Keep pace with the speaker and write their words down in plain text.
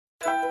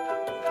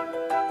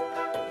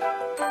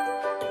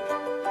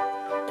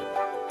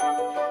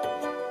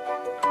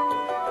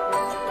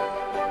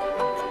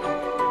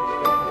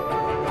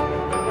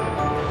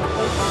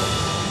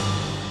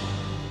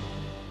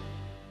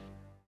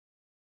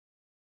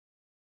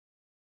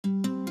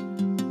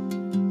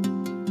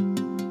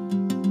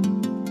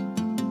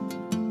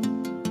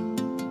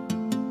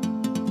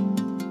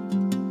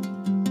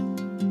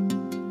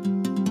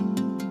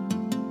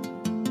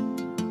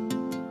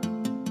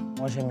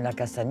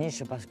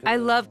I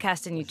love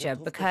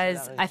Castagniccia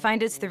because I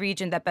find it's the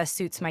region that best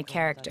suits my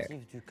character.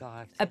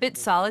 A bit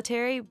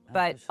solitary,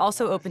 but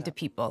also open to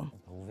people.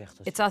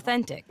 It's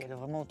authentic.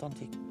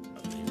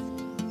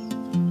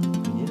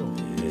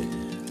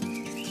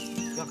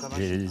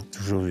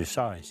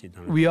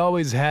 We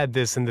always had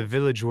this in the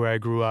village where I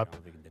grew up.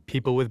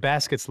 People with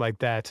baskets like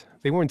that.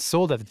 They weren't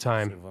sold at the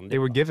time. They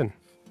were given.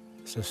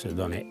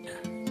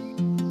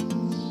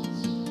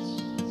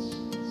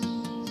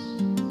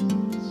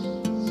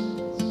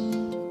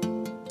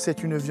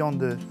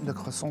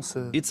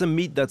 It's a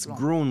meat that's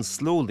grown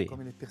slowly,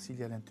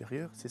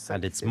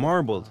 and it's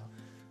marbled.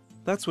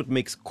 That's what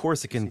makes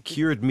Corsican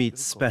cured meat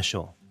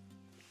special.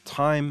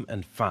 Thyme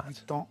and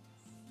fat.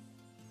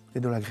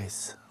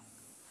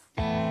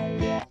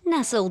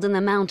 Nestled in the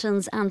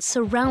mountains and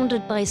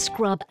surrounded by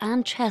scrub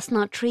and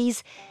chestnut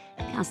trees,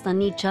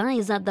 Castagniccia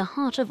is at the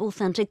heart of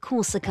authentic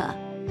Corsica.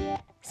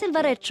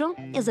 Silvareccio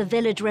is a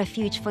village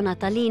refuge for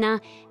Natalina,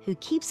 who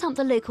keeps up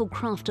the local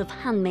craft of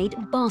handmade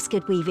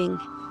basket weaving.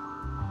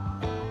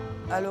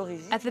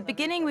 At the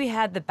beginning, we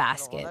had the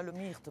basket.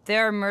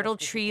 There are myrtle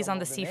trees on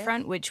the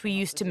seafront, which we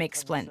used to make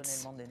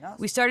splints.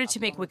 We started to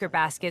make wicker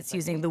baskets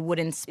using the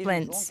wooden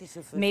splints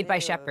made by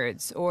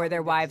shepherds or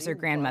their wives or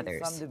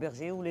grandmothers.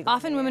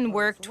 Often women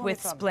worked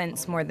with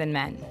splints more than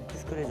men.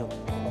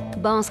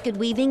 Basket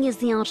weaving is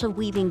the art of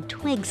weaving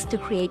twigs to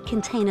create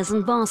containers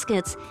and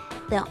baskets.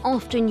 They're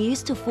often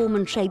used to form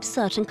and shape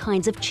certain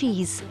kinds of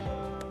cheese.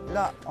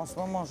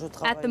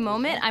 At the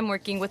moment, I'm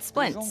working with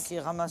splints.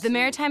 The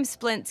maritime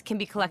splints can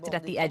be collected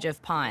at the edge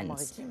of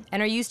ponds and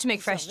are used to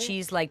make fresh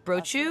cheese like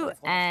brochu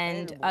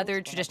and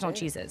other traditional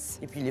cheeses.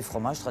 It's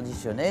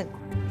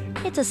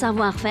a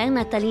savoir-faire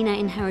Natalina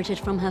inherited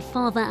from her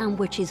father and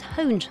which is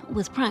honed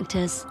with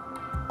practice.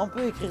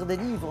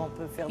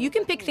 You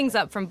can pick things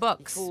up from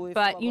books,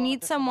 but you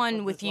need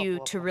someone with you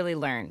to really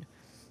learn.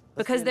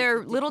 Because there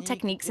are little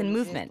techniques and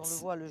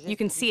movements. You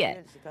can see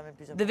it.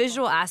 The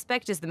visual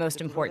aspect is the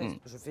most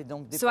important.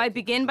 So I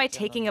begin by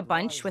taking a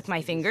bunch with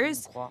my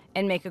fingers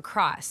and make a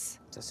cross.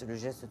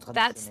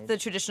 That's the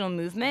traditional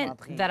movement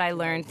that I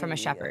learned from a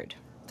shepherd.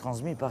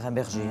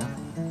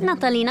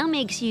 Natalina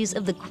makes use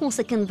of the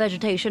Corsican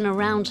vegetation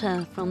around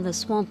her, from the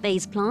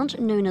swamp-based plant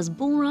known as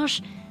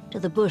bulrush to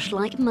the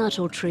bush-like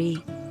myrtle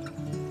tree.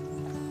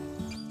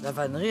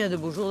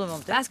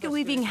 Basket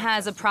weaving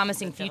has a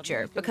promising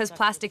future because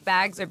plastic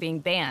bags are being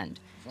banned.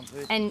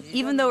 And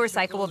even though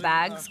recyclable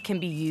bags can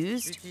be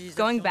used,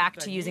 going back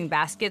to using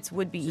baskets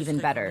would be even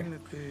better.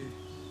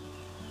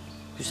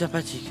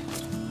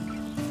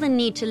 The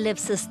need to live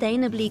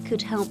sustainably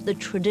could help the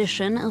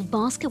tradition of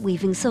basket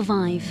weaving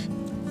survive.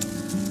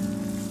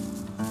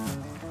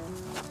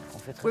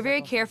 We're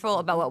very careful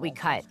about what we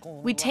cut.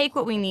 We take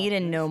what we need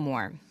and no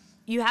more.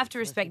 You have to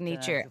respect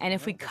nature, and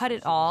if we cut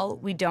it all,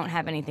 we don't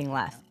have anything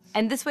left.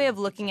 And this way of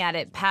looking at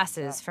it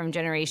passes from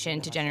generation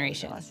to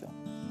generation.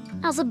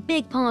 As a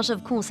big part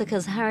of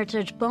Corsica's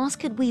heritage,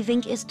 basket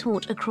weaving is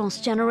taught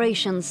across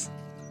generations,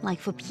 like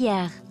for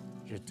Pierre.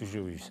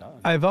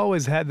 I've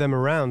always had them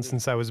around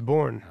since I was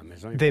born.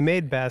 They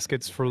made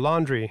baskets for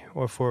laundry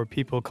or for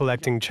people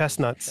collecting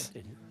chestnuts.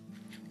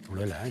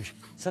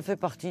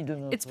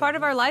 It's part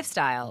of our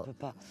lifestyle.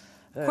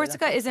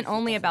 Corsica isn't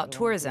only about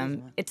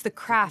tourism, it's the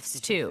crafts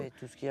too.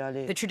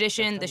 The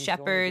tradition, the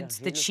shepherds,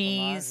 the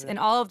cheese, and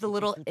all of the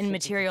little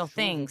immaterial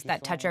things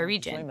that touch our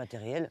region.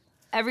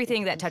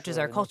 Everything that touches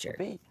our culture.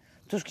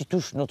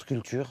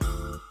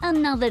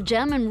 Another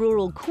gem in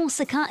rural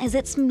Corsica is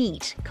its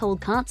meat. Cold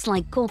cuts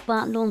like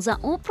coppa, lonza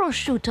or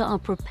prosciutto are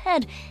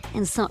prepared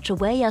in such a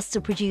way as to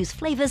produce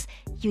flavors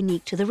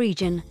unique to the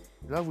region.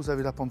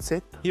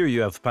 Here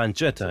you have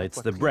pancetta,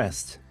 it's the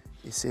breast.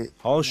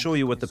 I'll show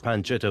you what the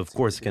pancetta of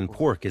Corsican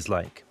pork is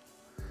like.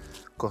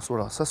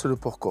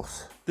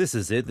 This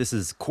is it, this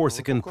is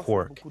Corsican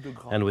pork.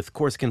 And with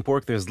Corsican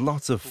pork there's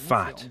lots of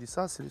fat.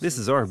 This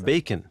is our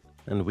bacon,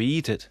 and we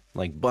eat it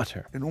like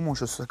butter. In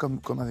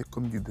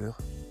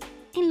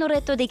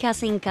Loreto di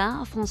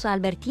Casinca, François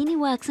Albertini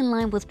works in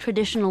line with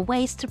traditional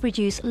ways to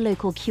produce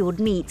local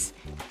cured meats.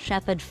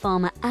 Shepherd,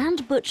 farmer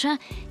and butcher,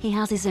 he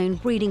has his own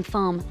breeding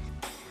farm.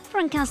 For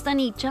in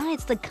Castagniccia,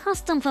 it's the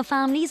custom for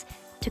families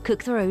to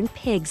cook their own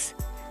pigs.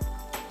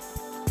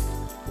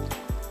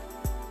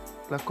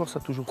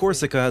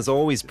 Corsica has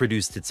always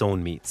produced its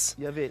own meats.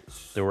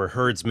 There were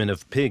herdsmen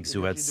of pigs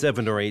who had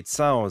 7 or 8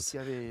 sows,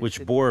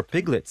 which bore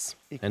piglets,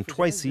 and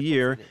twice a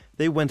year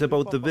they went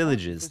about the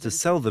villages to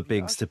sell the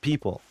pigs to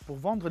people.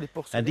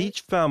 And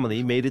each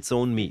family made its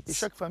own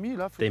meats.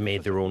 They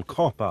made their own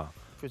coppa,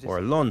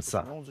 or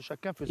lonza.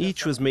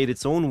 Each was made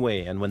its own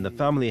way, and when the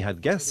family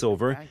had guests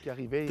over,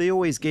 they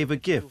always gave a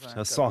gift,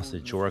 a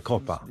sausage or a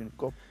coppa.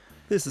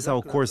 This is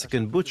how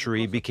Corsican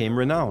butchery became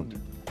renowned.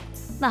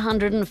 The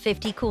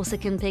 150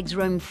 Corsican pigs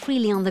roam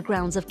freely on the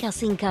grounds of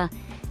Castagniccia.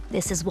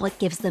 This is what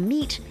gives the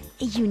meat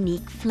a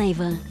unique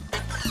flavor.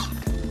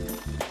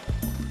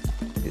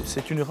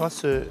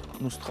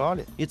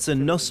 It's a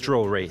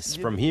nostril race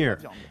from here,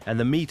 and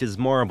the meat is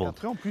marbled.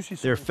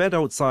 They're fed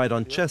outside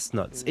on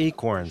chestnuts,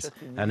 acorns,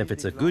 and if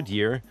it's a good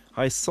year,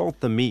 I salt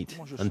the meat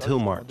until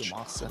March.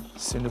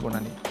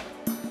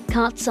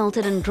 Cut,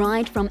 salted and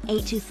dried from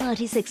 8 to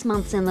 36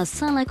 months in the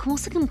cellar,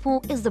 Corsican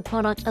pork is the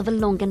product of a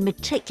long and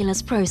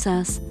meticulous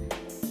process.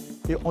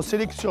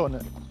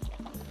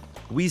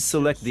 We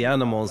select the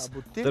animals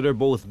that are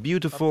both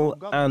beautiful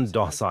and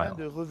docile.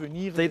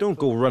 They don't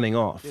go running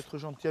off.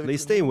 They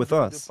stay with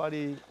us.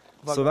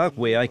 So that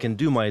way I can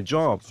do my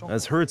job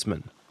as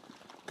herdsman.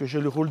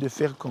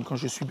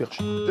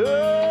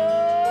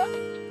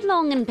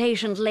 Long and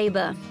patient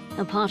labor,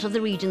 a part of the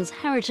region's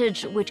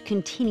heritage which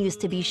continues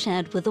to be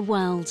shared with the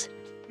world.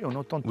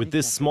 With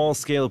this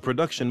small-scale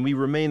production, we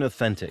remain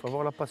authentic.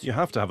 You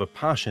have to have a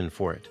passion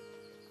for it.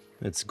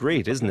 It's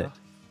great, isn't it?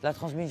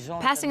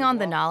 Passing on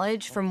the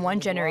knowledge from one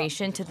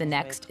generation to the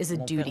next is a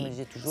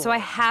duty, so I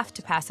have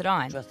to pass it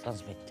on.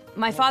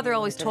 My father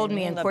always told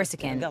me in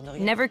Corsican,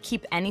 never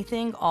keep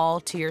anything all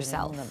to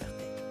yourself.